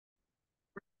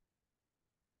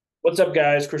What's up,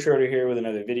 guys? Schroeder here with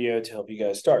another video to help you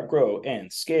guys start, grow,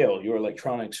 and scale your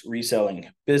electronics reselling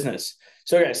business.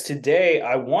 So, guys, today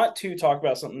I want to talk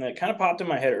about something that kind of popped in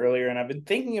my head earlier, and I've been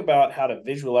thinking about how to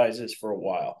visualize this for a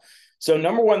while. So,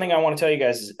 number one thing I want to tell you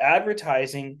guys is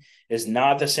advertising is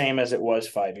not the same as it was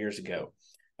 5 years ago.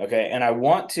 Okay, and I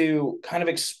want to kind of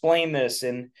explain this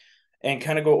and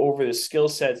kind of go over the skill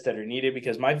sets that are needed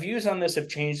because my views on this have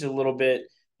changed a little bit.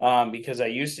 Because I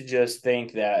used to just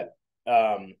think that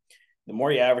the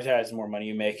more you advertise, the more money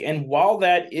you make. And while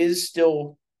that is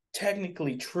still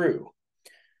technically true,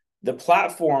 the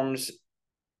platforms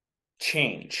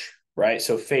change, right?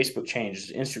 So Facebook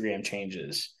changes, Instagram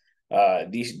changes.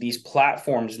 These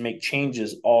platforms make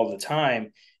changes all the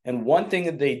time. And one thing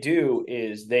that they do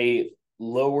is they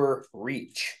lower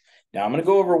reach. Now I'm going to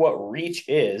go over what reach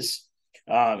is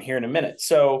here in a minute.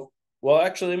 So, well,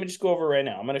 actually, let me just go over it right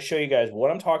now. I'm going to show you guys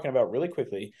what I'm talking about really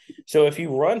quickly. So if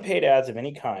you run paid ads of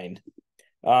any kind,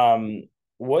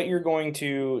 what you're going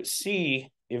to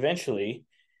see eventually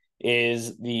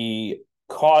is the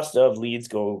cost of leads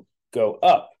go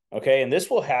up. Okay, and this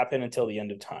will happen until the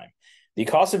end of time. The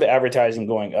cost of advertising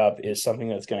going up is something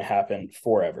that's going to happen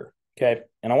forever. Okay,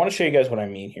 and I want to show you guys what I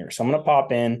mean here. So I'm going to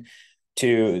pop in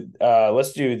to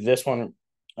let's do this one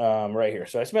right here.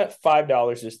 So I spent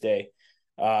 $5 this day.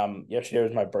 Yesterday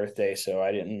was my birthday, so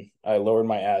I lowered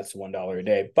my ads to $1 a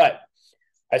day, but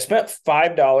I spent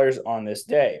 $5 on this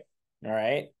day. All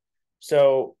right.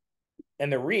 So,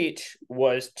 and the reach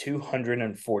was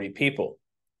 240 people.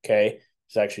 Okay.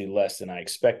 It's actually less than I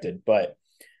expected. But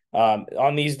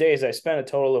on these days, I spent a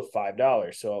total of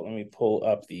 $5. So let me pull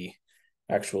up the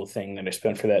actual thing that I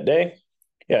spent for that day.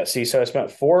 Yeah. See, so I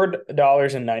spent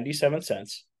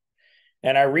 $4.97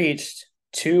 and I reached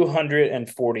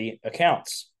 240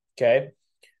 accounts. Okay.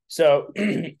 So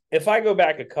if I go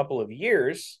back a couple of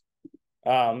years,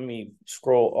 let me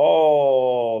scroll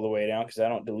all the way down because I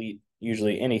don't delete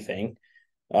usually anything.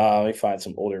 Let me find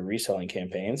some older reselling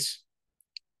campaigns.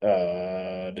 These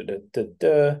are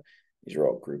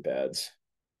all group ads.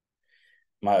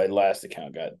 My last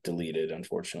account got deleted,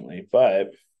 unfortunately, but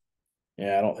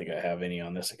yeah, I don't think I have any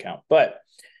on this account. But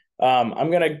I'm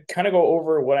gonna kind of go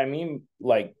over what I mean,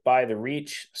 like by the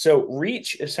reach. So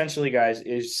reach, essentially, guys,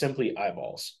 is simply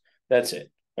eyeballs. That's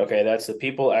it. Okay, that's the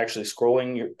people actually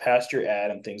scrolling past your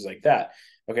ad and things like that.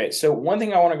 Okay, so one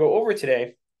thing I want to go over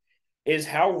today is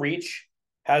how reach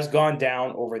has gone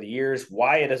down over the years,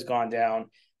 why it has gone down,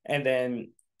 and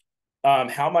then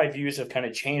how my views have kind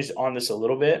of changed on this a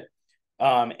little bit.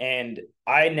 And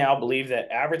I now believe that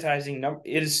advertising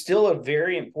it is still a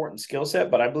very important skill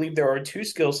set, but I believe there are two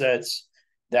skill sets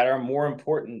that are more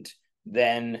important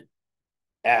than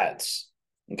ads.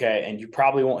 Okay. And you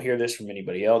probably won't hear this from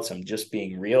anybody else. I'm just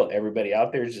being real. Everybody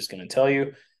out there is just going to tell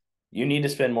you you need to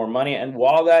spend more money. And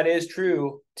while that is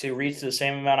true to reach the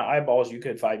same amount of eyeballs you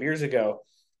could 5 years ago,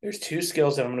 there's two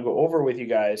skills that I'm going to go over with you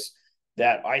guys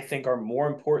that I think are more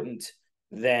important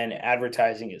than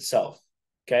advertising itself.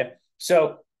 Okay.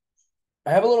 So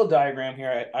I have a little diagram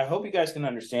here. I hope you guys can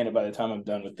understand it by the time I'm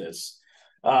done with this.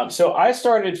 So I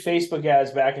started Facebook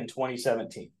ads back in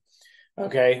 2017.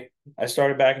 Okay. I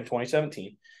started back in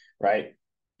 2017, right?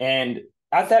 And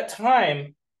at that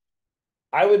time,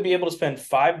 I would be able to spend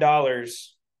 $5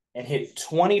 and hit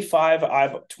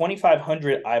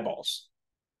 2,500 eyeballs.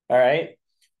 All right.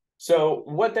 So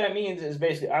what that means is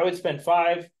basically I would spend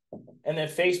five, and then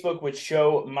Facebook would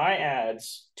show my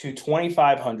ads to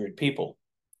 2,500 people.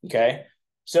 Okay.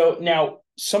 So now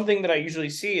something that I usually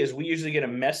see is we usually get a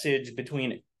message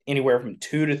between anywhere from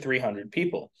 200 to 300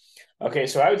 people. Okay.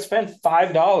 So I would spend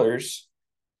 $5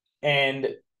 and,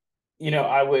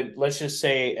 I would, let's just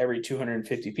say every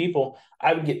 250 people,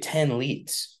 I would get 10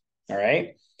 leads. All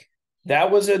right.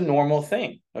 That was a normal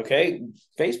thing. Okay.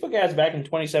 Facebook ads back in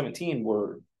 2017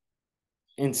 were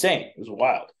insane. It was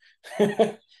wild.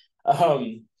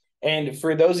 And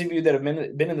for those of you that have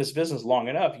been in this business long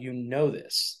enough, you know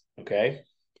this. Okay.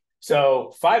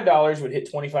 So $5 would hit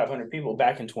 2,500 people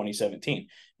back in 2017.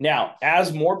 Now,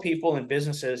 as more people and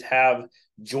businesses have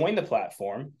joined the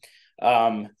platform,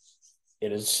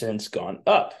 it has since gone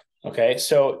up. Okay.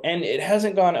 So, and it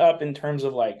hasn't gone up in terms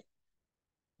of like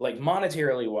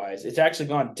monetarily wise, it's actually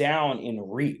gone down in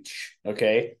reach.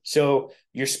 Okay. So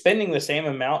you're spending the same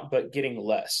amount, but getting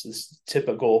less. This is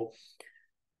typical,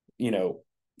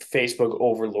 Facebook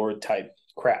overlord type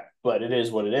crap, but it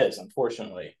is what it is,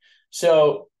 unfortunately.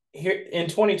 So here in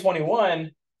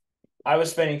 2021, I was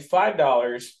spending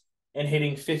 $5 and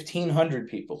hitting 1,500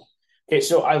 people. Okay.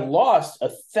 So I lost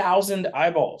 1,000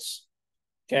 eyeballs.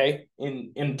 Okay.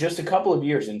 In just a couple of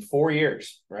years, in 4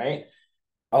 years, right?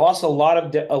 I lost a lot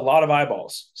of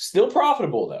eyeballs. Still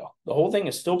profitable though. The whole thing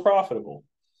is still profitable.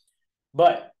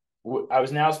 But I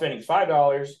was now spending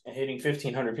 $5 and hitting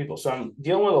 1,500 people. So I'm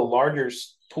dealing with a larger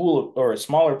pool or a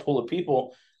smaller pool of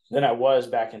people than I was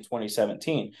back in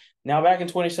 2017. Now, back in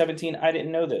 2017, I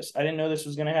didn't know this. I didn't know this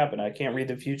was going to happen. I can't read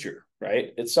the future,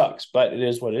 right? It sucks, but it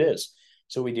is what it is.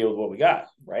 So we deal with what we got,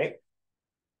 right?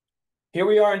 Here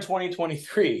we are in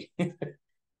 2023.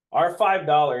 Our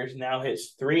 $5 now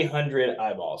hits 300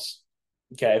 eyeballs.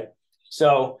 Okay.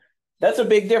 So that's a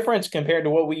big difference compared to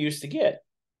what we used to get,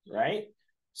 right?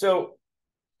 So,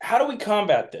 how do we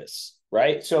combat this,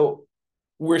 right? So,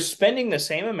 we're spending the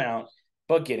same amount,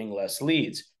 but getting less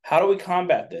leads. How do we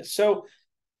combat this? So,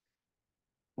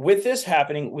 with this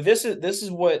happening, this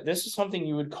is something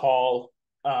you would call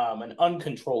an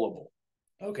uncontrollable.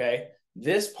 Okay.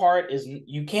 This part is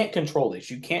you can't control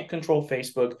this. You can't control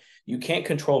Facebook. You can't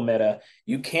control Meta.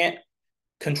 You can't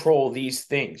control these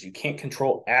things. You can't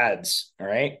control ads. All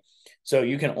right. So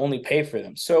you can only pay for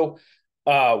them. So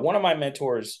one of my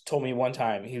mentors told me one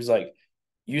time, he was like,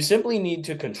 you simply need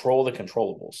to control the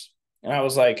controllables. And I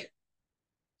was like,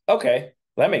 okay,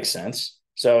 that makes sense.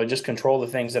 So just control the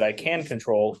things that I can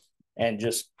control and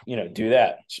just, do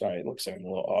that. Sorry, it looks like I'm a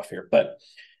little off here. But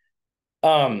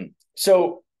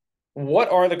so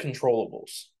what are the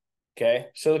controllables? Okay.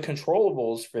 So the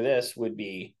controllables for this would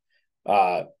be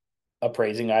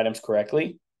appraising items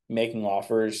correctly, making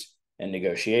offers, and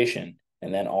negotiation,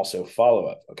 and then also follow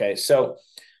up. Okay. So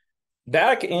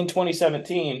back in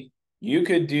 2017, you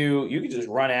could just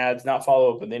run ads, not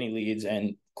follow up with any leads,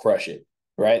 and crush it,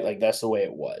 right? Like that's the way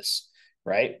it was,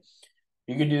 right?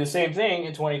 You could do the same thing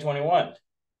in 2021,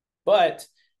 but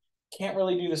can't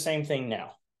really do the same thing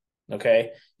now. Okay.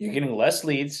 You're getting less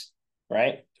leads,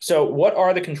 right? So what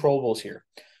are the controllables here?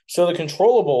 So the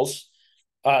controllables,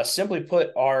 simply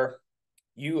put, are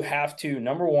you have to,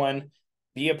 number one,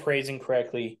 be appraising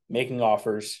correctly, making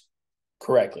offers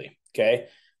correctly. Okay.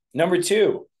 Number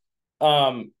two,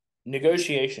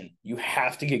 negotiation. You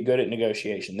have to get good at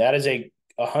negotiation. That is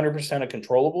 100% a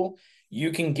controllable.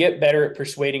 You can get better at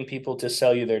persuading people to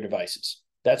sell you their devices.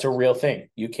 That's a real thing.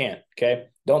 You can. Okay.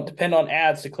 Don't depend on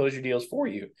ads to close your deals for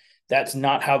you. That's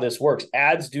not how this works.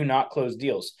 Ads do not close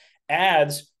deals.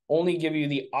 Ads only give you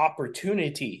the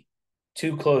opportunity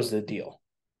to close the deal.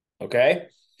 Okay.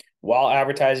 While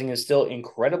advertising is still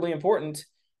incredibly important,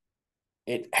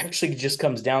 it actually just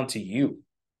comes down to you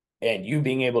and you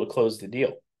being able to close the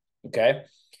deal. Okay.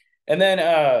 And then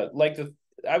I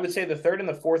would say the third and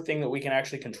the fourth thing that we can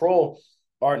actually control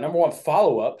are, number one,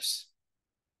 follow-ups.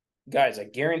 Guys, I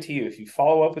guarantee you, if you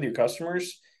follow up with your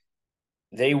customers,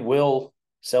 they will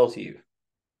sell to you.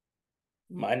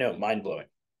 I know, mind blowing,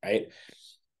 right?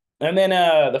 And then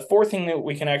the fourth thing that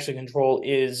we can actually control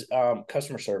is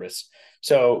customer service.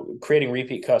 So creating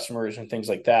repeat customers and things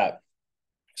like that.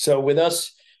 So with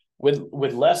us,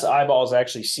 with less eyeballs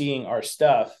actually seeing our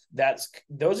stuff,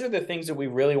 those are the things that we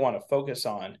really want to focus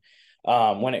on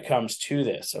when it comes to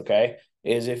this. Okay,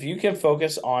 is if you can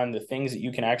focus on the things that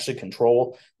you can actually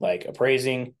control, like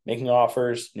appraising, making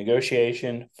offers,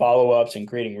 negotiation, follow-ups, and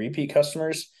creating repeat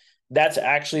customers, that's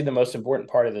actually the most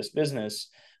important part of this business.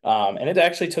 And it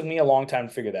actually took me a long time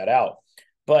to figure that out.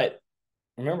 But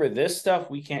remember, this stuff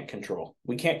we can't control.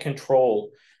 We can't control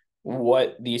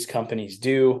what these companies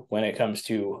do when it comes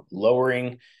to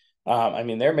lowering. I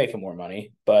mean, they're making more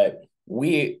money, but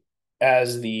we,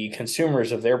 as the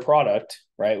consumers of their product,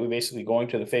 right, we basically going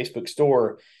to the Facebook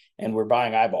store and we're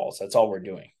buying eyeballs. That's all we're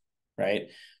doing, right?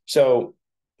 So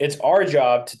it's our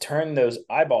job to turn those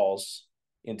eyeballs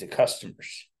into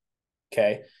customers.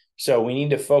 Okay. So we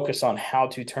need to focus on how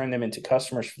to turn them into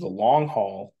customers for the long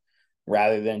haul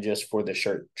rather than just for the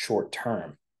short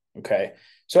term. Okay.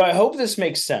 So I hope this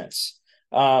makes sense.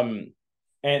 And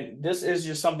this is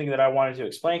just something that I wanted to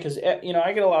explain because,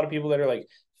 I get a lot of people that are like,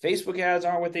 Facebook ads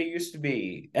aren't what they used to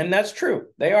be. And that's true.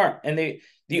 They aren't. And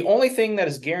the only thing that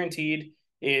is guaranteed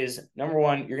is, number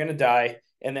one, you're going to die.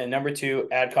 And then number two,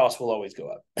 ad costs will always go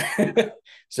up.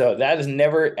 So that is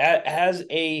never, as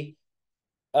a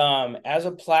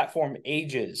platform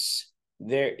ages,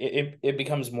 it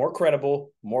becomes more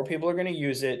credible. More people are going to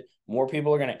use it. More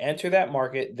people are going to enter that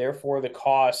market. Therefore, the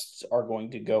costs are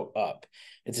going to go up.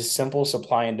 It's a simple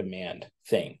supply and demand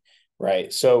thing,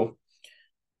 right? So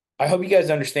I hope you guys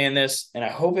understand this, and I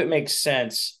hope it makes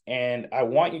sense. And I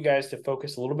want you guys to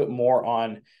focus a little bit more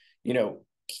on,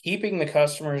 keeping the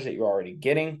customers that you're already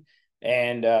getting,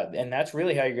 and that's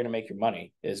really how you're going to make your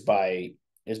money is by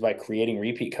creating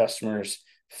repeat customers,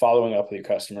 following up with your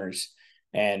customers,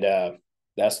 and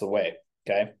that's the way.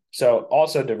 Okay. So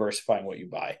also diversifying what you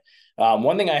buy.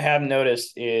 One thing I have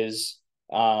noticed is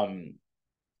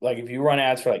like if you run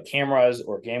ads for like cameras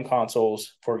or game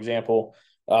consoles, for example,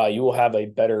 you will have a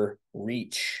better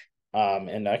reach.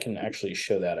 And I can actually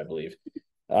show that, I believe.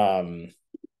 At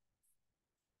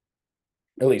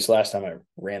least last time I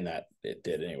ran that, it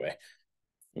did anyway.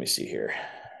 Let me see here.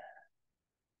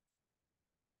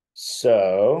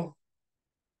 So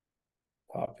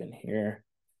pop in here.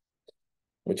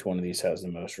 Which one of these has the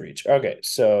most reach? Okay,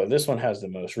 so this one has the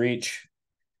most reach.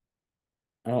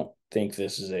 I don't think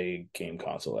this is a game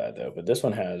console ad though, but this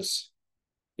one has,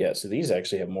 yeah, so these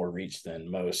actually have more reach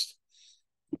than most.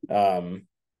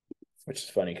 Which is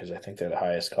funny because I think they're the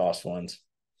highest cost ones.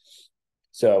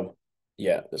 So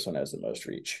yeah, this one has the most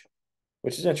reach,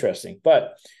 which is interesting.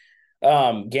 But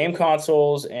game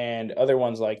consoles and other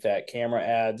ones like that, camera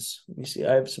ads. Let me see.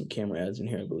 I have some camera ads in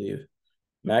here, I believe.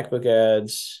 MacBook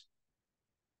ads,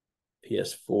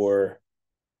 PS4,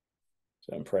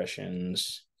 so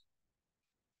impressions.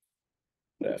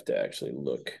 I have to actually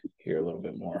look here a little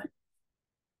bit more.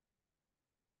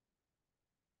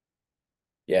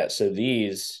 Yeah, so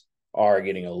these are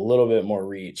getting a little bit more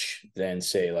reach than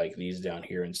say like these down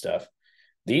here and stuff.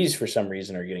 These for some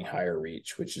reason are getting higher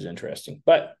reach, which is interesting.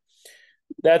 But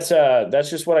that's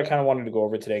just what I kind of wanted to go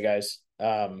over today, guys.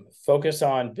 Focus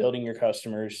on building your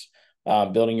customers,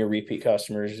 building your repeat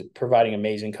customers, providing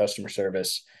amazing customer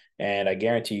service, and I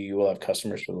guarantee you will have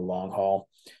customers for the long haul.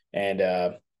 And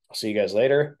I'll see you guys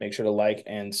later. Make sure to like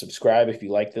and subscribe if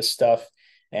you like this stuff.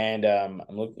 And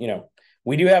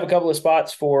we do have a couple of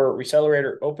spots for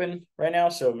Resellerator open right now,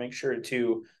 so make sure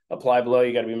to apply below.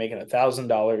 You got to be making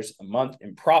 $1,000 a month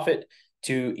in profit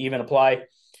to even apply.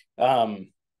 And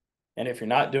if you're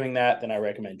not doing that, then I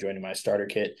recommend joining my starter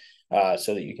kit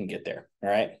so that you can get there. All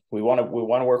right. We want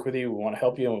to work with you. We want to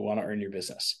help you, and we want to earn your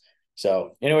business.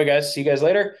 So anyway, guys, see you guys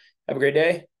later. Have a great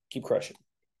day. Keep crushing.